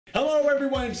Hello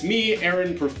everyone, it's me,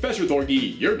 Aaron, Professor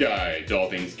Thorgy, your guide to all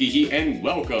things geeky, and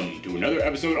welcome to another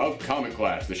episode of Comic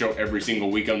Class, the show every single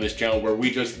week on this channel where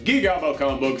we just geek out about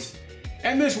comic books.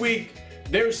 And this week,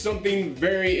 there's something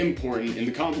very important in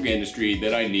the comic book industry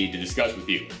that I need to discuss with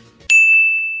you.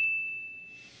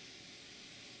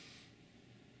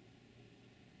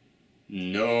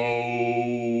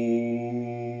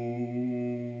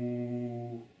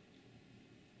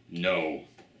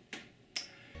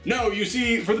 No, you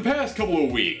see, for the past couple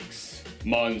of weeks,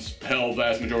 months, hell,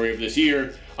 vast majority of this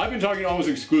year, I've been talking almost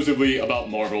exclusively about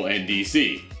Marvel and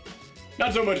DC.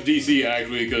 Not so much DC,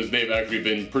 actually, because they've actually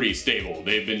been pretty stable.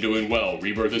 They've been doing well.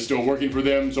 Rebirth is still working for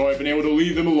them, so I've been able to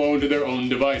leave them alone to their own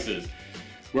devices.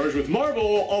 Whereas with Marvel,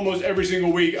 almost every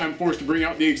single week, I'm forced to bring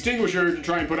out the extinguisher to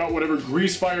try and put out whatever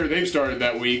grease fire they've started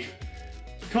that week.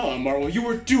 Come on, Marvel, you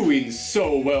were doing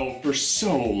so well for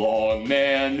so long,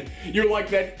 man. You're like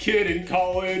that kid in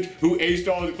college who aced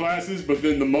all his classes, but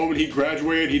then the moment he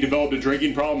graduated, he developed a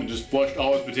drinking problem and just flushed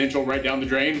all his potential right down the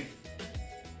drain.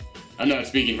 I'm not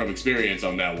speaking from experience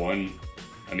on that one.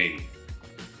 I mean,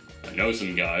 I know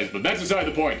some guys, but that's beside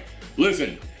the point.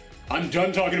 Listen, I'm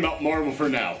done talking about Marvel for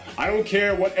now. I don't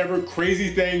care whatever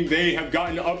crazy thing they have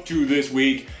gotten up to this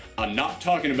week. I'm not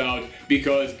talking about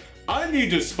because I need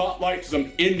to spotlight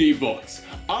some indie books.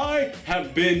 I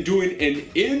have been doing an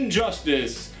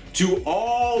injustice to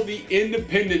all the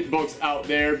independent books out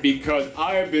there because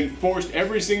I have been forced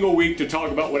every single week to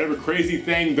talk about whatever crazy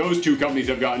thing those two companies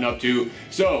have gotten up to.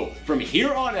 So from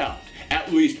here on out,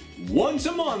 at least once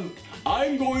a month,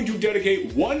 I'm going to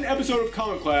dedicate one episode of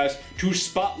Comic Class to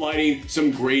spotlighting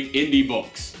some great indie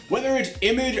books. Whether it's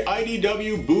Image,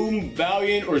 IDW, Boom,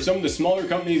 Valiant, or some of the smaller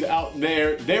companies out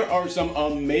there, there are some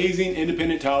amazing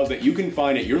independent titles that you can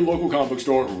find at your local comic book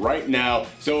store right now.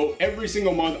 So every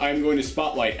single month, I'm going to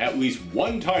spotlight at least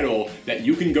one title that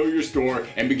you can go to your store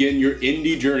and begin your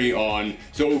indie journey on.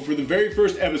 So for the very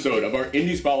first episode of our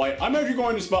Indie Spotlight, I'm actually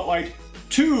going to spotlight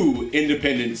two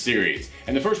independent series.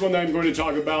 And the first one that I'm going to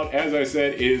talk about, as I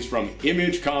said, is from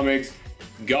Image Comics,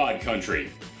 God Country.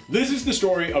 This is the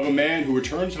story of a man who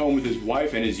returns home with his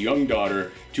wife and his young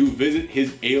daughter to visit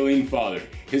his ailing father.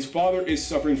 His father is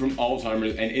suffering from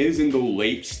Alzheimer's and is in the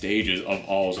late stages of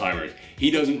Alzheimer's. He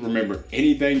doesn't remember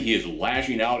anything. He is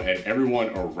lashing out at everyone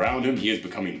around him. He is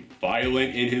becoming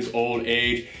violent in his old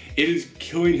age. It is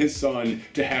killing his son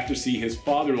to have to see his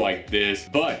father like this.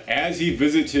 But as he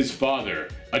visits his father,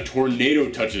 a tornado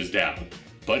touches down.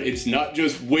 But it's not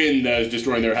just wind that is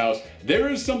destroying their house. There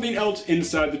is something else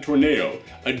inside the tornado,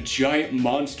 a giant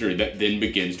monster that then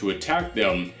begins to attack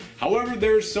them. However,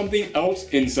 there's something else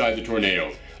inside the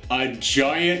tornado, a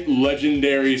giant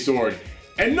legendary sword.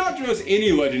 And not just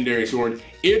any legendary sword,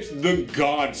 it's the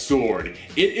God Sword.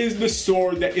 It is the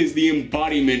sword that is the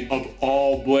embodiment of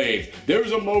all blades. There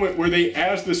was a moment where they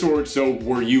asked the sword, so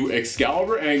were you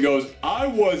Excalibur? And it goes, I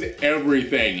was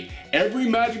everything. Every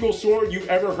magical sword you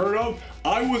ever heard of,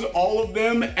 I was all of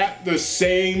them at the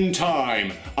same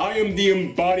time. I am the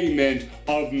embodiment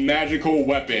of magical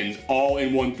weapons, all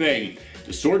in one thing.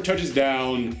 The sword touches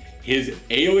down, his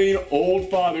ailing old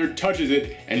father touches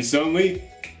it, and suddenly,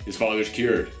 his father's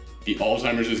cured. The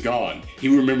Alzheimer's is gone.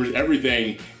 He remembers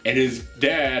everything, and his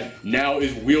dad now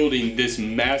is wielding this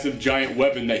massive giant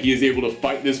weapon that he is able to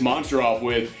fight this monster off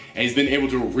with, and he's been able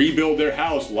to rebuild their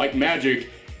house like magic.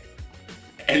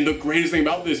 And the greatest thing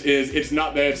about this is, it's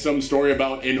not that it's some story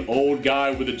about an old guy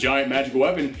with a giant magical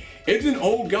weapon. It's an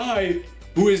old guy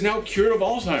who is now cured of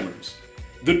Alzheimer's.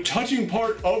 The touching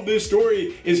part of this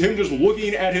story is him just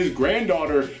looking at his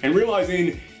granddaughter and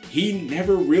realizing he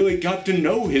never really got to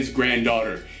know his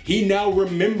granddaughter. He now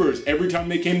remembers every time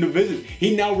they came to visit.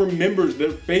 He now remembers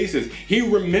their faces. He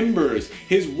remembers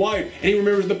his wife, and he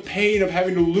remembers the pain of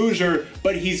having to lose her,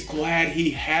 but he's glad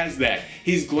he has that.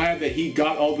 He's glad that he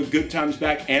got all the good times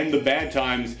back and the bad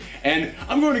times. And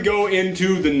I'm going to go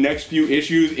into the next few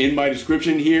issues in my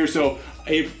description here, so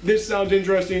if this sounds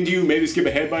interesting to you, maybe skip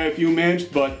ahead by a few minutes,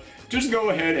 but just go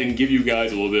ahead and give you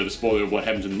guys a little bit of a spoiler of what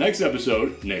happens in the next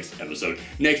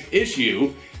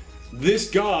issue. This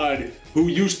god who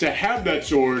used to have that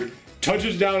sword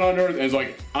touches down on Earth and is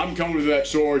like, I'm coming with that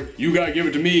sword, you gotta give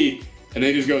it to me. And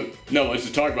they just go, no, let's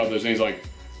just talk about this. And he's like,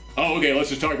 oh, okay, let's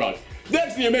just talk about it.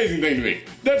 That's the amazing thing to me.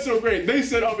 That's so great. They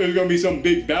set up it was gonna be some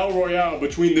big battle royale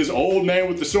between this old man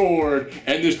with the sword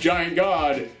and this giant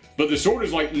god. But the sword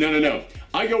is like, no.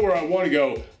 I go where I want to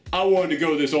go. I wanted to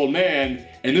go with this old man.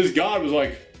 And this god was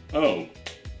like, oh,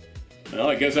 well,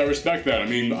 I guess I respect that. I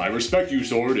mean, I respect you,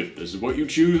 sword. If this is what you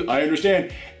choose, I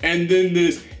understand. And then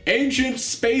this ancient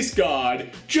space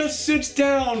god just sits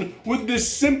down with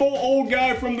this simple old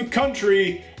guy from the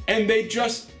country, and they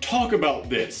just talk about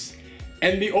this.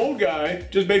 And the old guy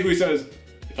just basically says,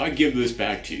 if I give this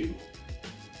back to you,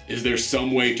 is there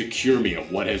some way to cure me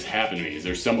of what has happened to me? Is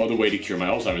there some other way to cure my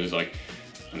Alzheimer's? He's like,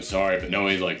 I'm sorry, but no.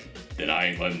 He's like, then I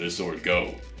ain't letting this sword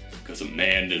go. Because a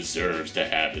man deserves to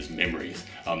have his memories.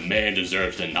 A man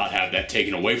deserves to not have that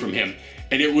taken away from him.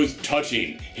 And it was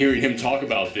touching hearing him talk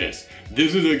about this.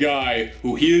 This is a guy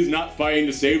who he is not fighting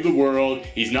to save the world.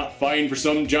 He's not fighting for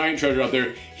some giant treasure out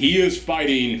there. He is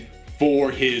fighting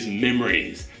for his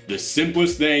memories. The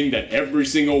simplest thing that every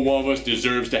single one of us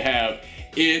deserves to have.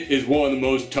 It is one of the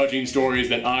most touching stories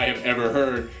that I have ever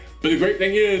heard. But the great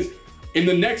thing is, in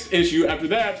the next issue after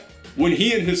that, when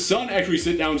he and his son actually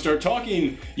sit down and start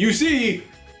talking, you see,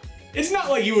 it's not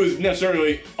like he was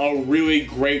necessarily a really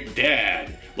great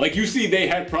dad. Like, you see they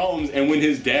had problems, and when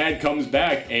his dad comes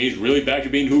back and he's really back to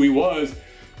being who he was,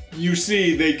 you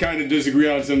see they kind of disagree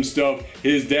on some stuff.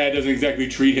 His dad doesn't exactly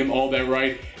treat him all that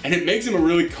right, and it makes him a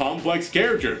really complex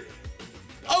character.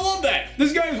 I love that!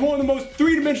 This guy is one of the most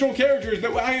three-dimensional characters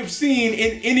that I have seen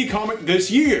in any comic this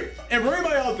year. And for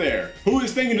everybody out there who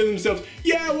is thinking to themselves,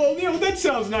 yeah, well, you know, that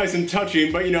sounds nice and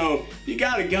touching, but you know, you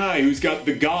got a guy who's got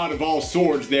the god of all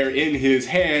swords there in his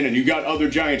hand, and you got other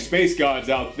giant space gods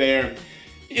out there.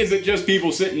 Is it just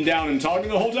people sitting down and talking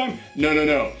the whole time? No, no,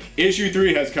 no. Issue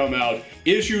 3 has come out.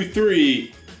 Issue 3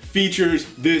 features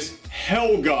this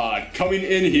hell god coming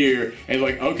in here and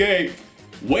like, okay,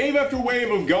 wave after wave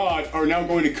of gods are now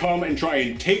going to come and try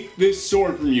and take this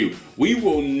sword from you. We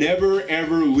will never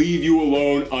ever leave you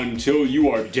alone until you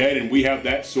are dead and we have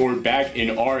that sword back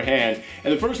in our hands.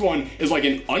 And the first one is like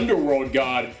an underworld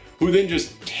god who then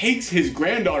just takes his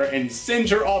granddaughter and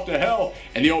sends her off to hell.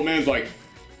 And the old man's like,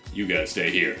 you gotta stay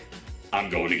here. I'm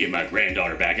going to get my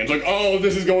granddaughter back. And it's like, oh,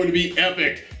 this is going to be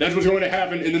epic. That's what's going to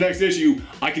happen in the next issue.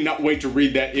 I cannot wait to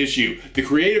read that issue. The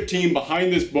creative team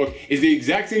behind this book is the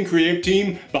exact same creative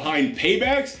team behind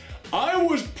Paybacks. I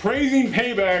was praising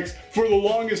Paybacks for the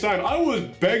longest time. I was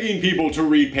begging people to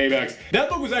read Paybacks. That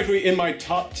book was actually in my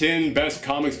top 10 best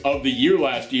comics of the year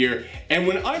last year. And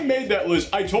when I made that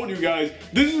list, I told you guys,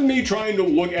 this is me trying to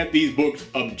look at these books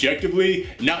objectively,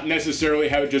 not necessarily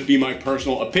have it just be my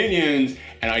personal opinions.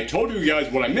 And I told you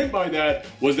guys what I meant by that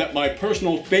was that my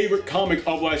personal favorite comic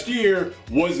of last year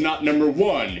was not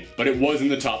 #1, but it was in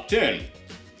the top 10.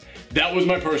 That was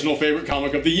my personal favorite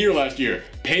comic of the year last year.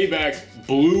 Paybacks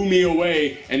blew me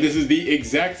away, and this is the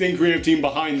exact same creative team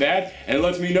behind that, and it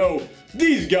lets me know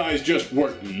these guys just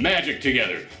work magic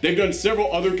together. They've done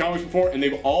several other comics before, and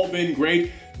they've all been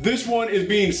great. This one is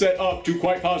being set up to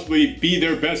quite possibly be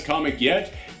their best comic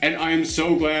yet, and I am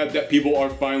so glad that people are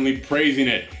finally praising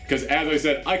it. Because as I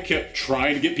said, I kept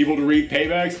trying to get people to read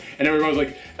Paybacks, and everybody was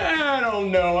like, I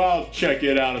don't know, I'll check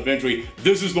it out eventually.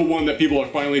 This is the one that people are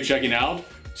finally checking out.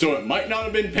 So it might not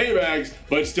have been Paybacks,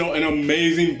 but still an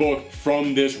amazing book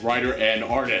from this writer and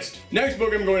artist. Next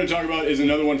book I'm going to talk about is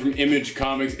another one from Image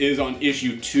Comics. It is on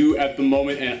issue 2 at the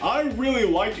moment, and I really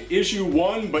liked issue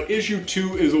 1, but issue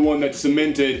 2 is the one that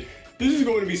cemented this is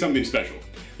going to be something special.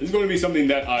 This is going to be something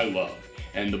that I love.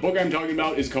 And the book I'm talking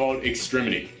about is called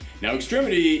Extremity. Now,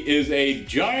 Extremity is a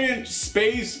giant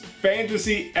space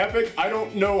fantasy epic. I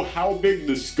don't know how big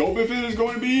the scope of it is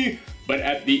going to be, but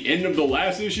at the end of the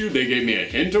last issue, they gave me a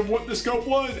hint of what the scope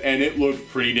was, and it looked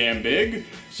pretty damn big.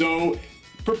 So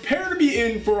prepare to be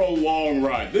in for a long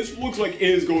ride. This looks like it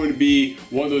is going to be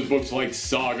one of those books like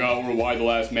Saga or Why the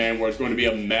Last Man, where it's going to be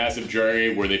a massive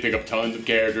journey where they pick up tons of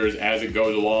characters as it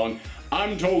goes along.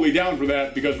 I'm totally down for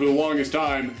that because for the longest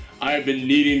time, I have been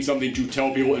needing something to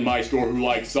tell people in my store who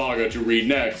like Saga to read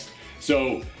next.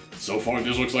 So far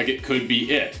this looks like it could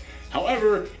be it.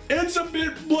 However, it's a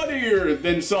bit bloodier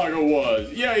than Saga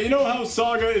was. Yeah, you know how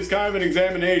Saga is kind of an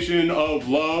examination of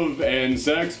love and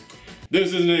sex?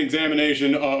 This is an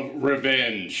examination of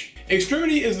revenge.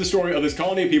 Extremity is the story of this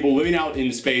colony of people living out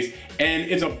in space, and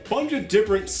it's a bunch of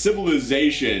different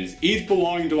civilizations, each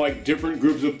belonging to like different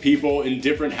groups of people in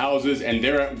different houses, and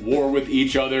they're at war with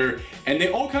each other, and they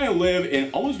all kind of live in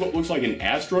almost what looks like an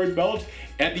asteroid belt.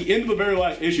 At the end of the very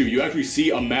last issue, you actually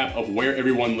see a map of where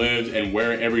everyone lives and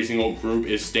where every single group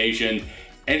is stationed,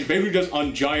 and it's basically just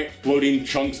on giant floating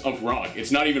chunks of rock.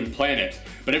 It's not even planets,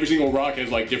 but every single rock has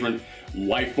like different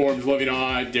life forms living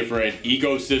on it, different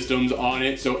ecosystems on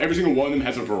it, so every single one of them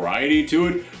has a variety to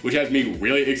it, which has me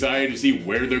really excited to see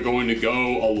where they're going to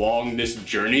go along this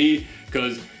journey,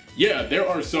 because yeah, there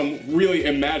are some really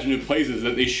imaginative places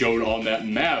that they showed on that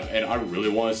map, and I really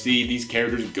want to see these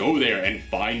characters go there and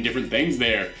find different things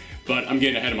there, but I'm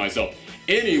getting ahead of myself.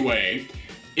 Anyway,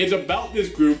 it's about this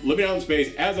group living out in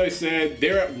space. As I said,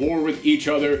 they're at war with each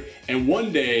other, and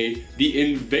one day the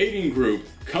invading group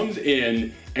comes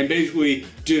in and basically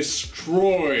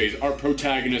destroys our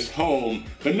protagonist's home.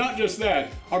 But not just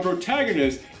that, our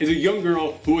protagonist is a young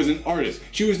girl who was an artist.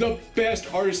 She was the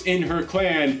best artist in her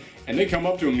clan, and they come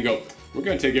up to him and go, "We're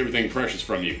gonna take everything precious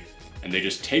from you." And they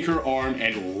just take her arm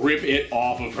and rip it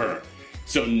off of her.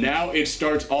 So now it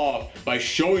starts off by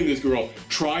showing this girl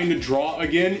trying to draw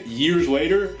again years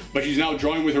later, but she's now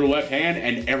drawing with her left hand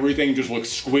and everything just looks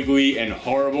squiggly and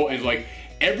horrible. And like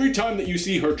every time that you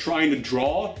see her trying to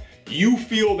draw, you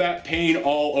feel that pain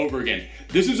all over again.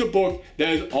 This is a book that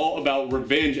is all about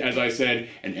revenge, as I said,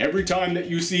 and every time that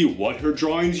you see what her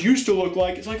drawings used to look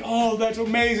like, it's like, oh, that's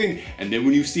amazing. And then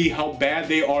when you see how bad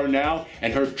they are now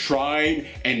and her trying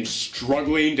and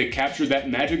struggling to capture that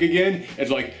magic again,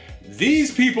 it's like,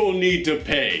 these people need to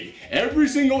pay. Every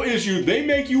single issue, they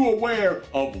make you aware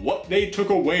of what they took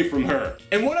away from her.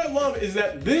 And what I love is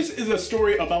that this is a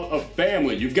story about a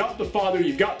family. You've got the father,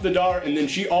 you've got the daughter, and then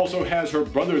she also has her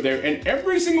brother there. And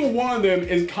every single one of them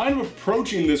is kind of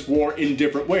approaching this war in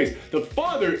different ways. The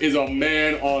father is a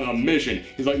man on a mission.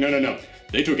 He's like, no, no, no.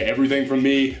 They took everything from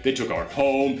me. They took our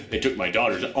home. They took my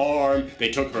daughter's arm.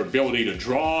 They took her ability to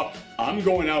draw. I'm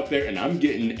going out there and I'm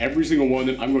getting every single one of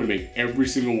them. I'm going to make every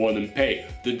single one of them pay.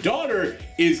 The daughter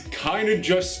is kind of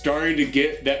just starting to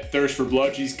get that thirst for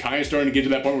blood. She's kind of starting to get to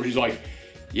that point where she's like,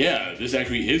 yeah, this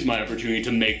actually is my opportunity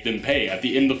to make them pay. At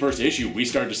the end of the first issue, we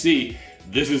start to see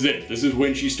this is it. This is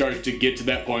when she starts to get to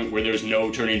that point where there's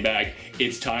no turning back.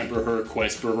 It's time for her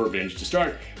quest for revenge to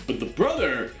start. But the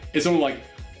brother is someone like,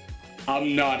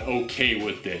 I'm not okay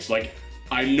with this. Like,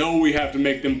 I know we have to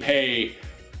make them pay,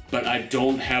 but I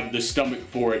don't have the stomach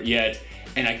for it yet.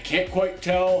 And I can't quite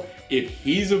tell if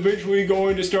he's eventually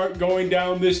going to start going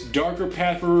down this darker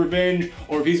path for revenge,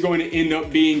 or if he's going to end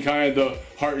up being kind of the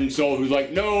heart and soul who's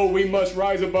like, no, we must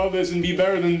rise above this and be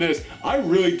better than this. I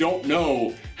really don't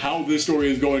know how this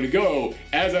story is going to go.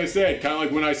 As I said, kind of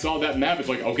like when I saw that map, it's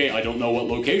like, okay, I don't know what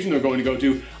location they're going to go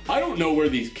to. I don't know where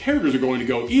these characters are going to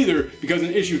go either, because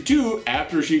in issue 2,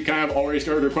 after she kind of already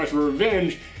started her quest for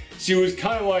revenge, she was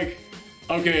kind of like,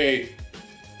 okay,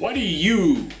 why do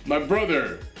you, my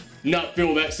brother, not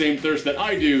feel that same thirst that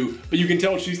I do? But you can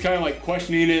tell she's kind of like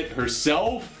questioning it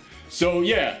herself. So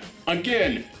yeah,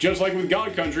 again, just like with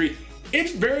God Country,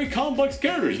 it's very complex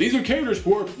characters. These are characters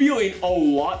who are feeling a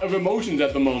lot of emotions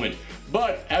at the moment.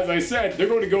 But as I said, they're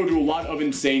going to go to a lot of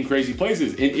insane, crazy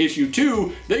places. In issue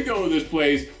 2, they go to this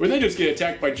place where they just get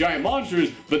attacked by giant monsters,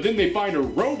 but then they find a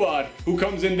robot who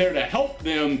comes in there to help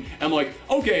them. And I'm like,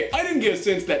 okay, I didn't get a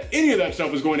sense that any of that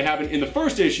stuff was going to happen in the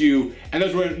first issue, and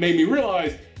that's what it made me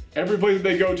realize every place that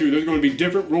they go to, there's going to be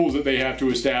different rules that they have to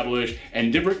establish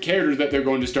and different characters that they're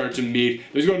going to start to meet.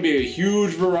 There's going to be a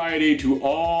huge variety to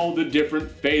all the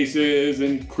different faces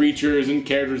and creatures and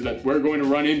characters that we're going to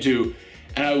run into.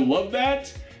 And I love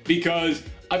that because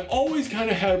I've always kind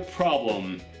of had a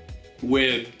problem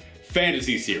with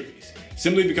fantasy series.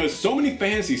 Simply because so many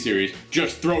fantasy series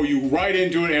just throw you right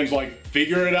into it and it's like,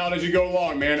 figure it out as you go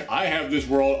along, man. I have this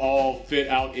world all fit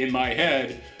out in my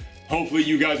head. Hopefully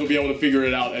you guys will be able to figure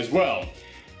it out as well.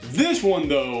 This one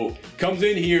though comes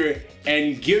in here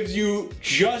and gives you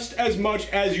just as much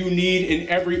as you need in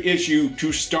every issue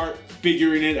to start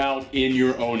figuring it out in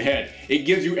your own head. It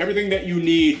gives you everything that you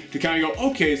need to kind of go,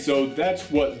 okay, so that's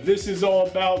what this is all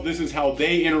about. This is how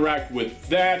they interact with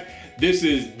that. This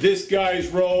is this guy's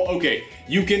role. Okay,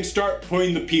 you can start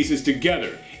putting the pieces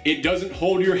together. It doesn't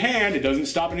hold your hand, it doesn't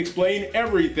stop and explain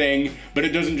everything, but it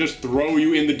doesn't just throw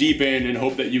you in the deep end and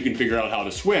hope that you can figure out how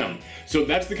to swim. So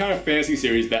that's the kind of fantasy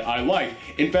series that I like.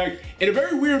 In fact, in a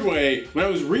very weird way, when I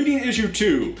was reading issue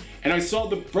 2 and I saw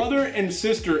the brother and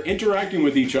sister interacting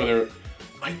with each other,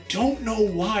 I don't know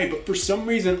why, but for some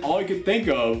reason all I could think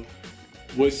of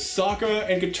was Sokka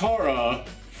and Katara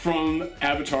from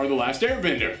Avatar: The Last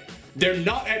Airbender. They're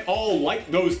not at all like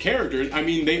those characters. I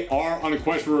mean, they are on a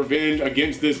quest for revenge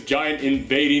against this giant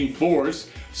invading force.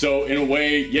 So in a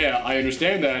way, yeah, I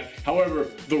understand that. However,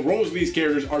 the roles of these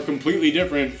characters are completely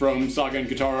different from Sokka and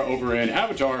Katara over in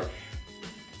Avatar.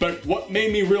 But what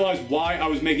made me realize why I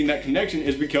was making that connection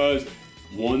is because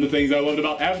one of the things I loved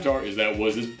about Avatar is that it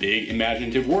was this big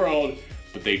imaginative world,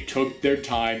 but they took their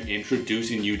time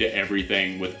introducing you to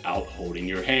everything without holding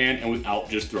your hand and without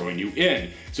just throwing you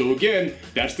in. So again,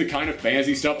 that's the kind of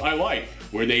fantasy stuff I like,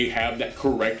 where they have that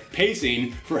correct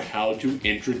pacing for how to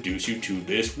introduce you to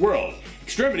this world.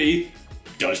 Extremity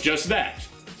does just that.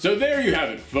 So there you have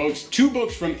it, folks. 2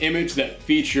 books from Image that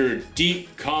feature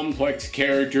deep, complex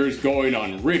characters going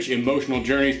on rich emotional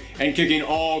journeys and kicking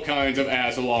all kinds of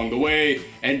ass along the way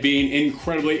and being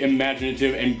incredibly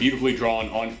imaginative and beautifully drawn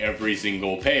on every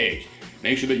single page.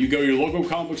 Make sure that you go to your local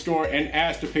comic book store and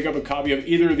ask to pick up a copy of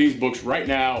either of these books right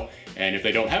now. And if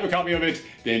they don't have a copy of it,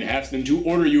 then ask them to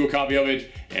order you a copy of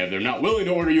it. And if they're not willing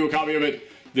to order you a copy of it,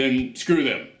 then screw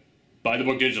them. Buy the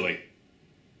book digitally.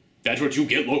 That's what you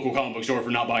get, local comic book store,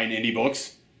 for not buying indie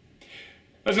books.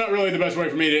 That's not really the best way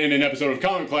for me to end an episode of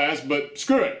Comic Class, but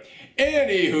screw it.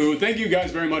 Anywho, thank you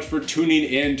guys very much for tuning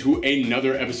in to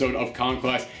another episode of Comic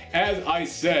Class. As I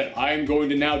said, I am going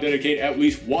to now dedicate at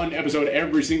least one episode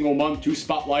every single month to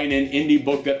spotlighting an indie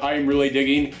book that I am really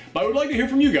digging, but I would like to hear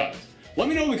from you guys. Let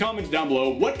me know in the comments down below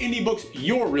what indie books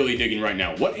you're really digging right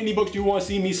now. What indie books do you want to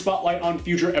see me spotlight on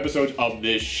future episodes of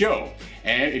this show?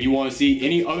 And if you want to see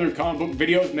any other comic book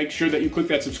videos, make sure that you click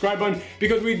that subscribe button,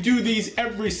 because we do these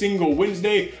every single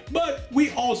Wednesday, but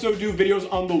we also do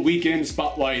videos on the weekend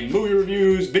spotlighting movie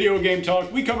reviews, video game talk.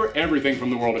 We cover everything from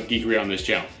the world of geekery on this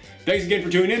channel. Thanks again for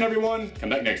tuning in, everyone. Come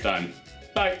back next time.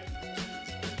 Bye.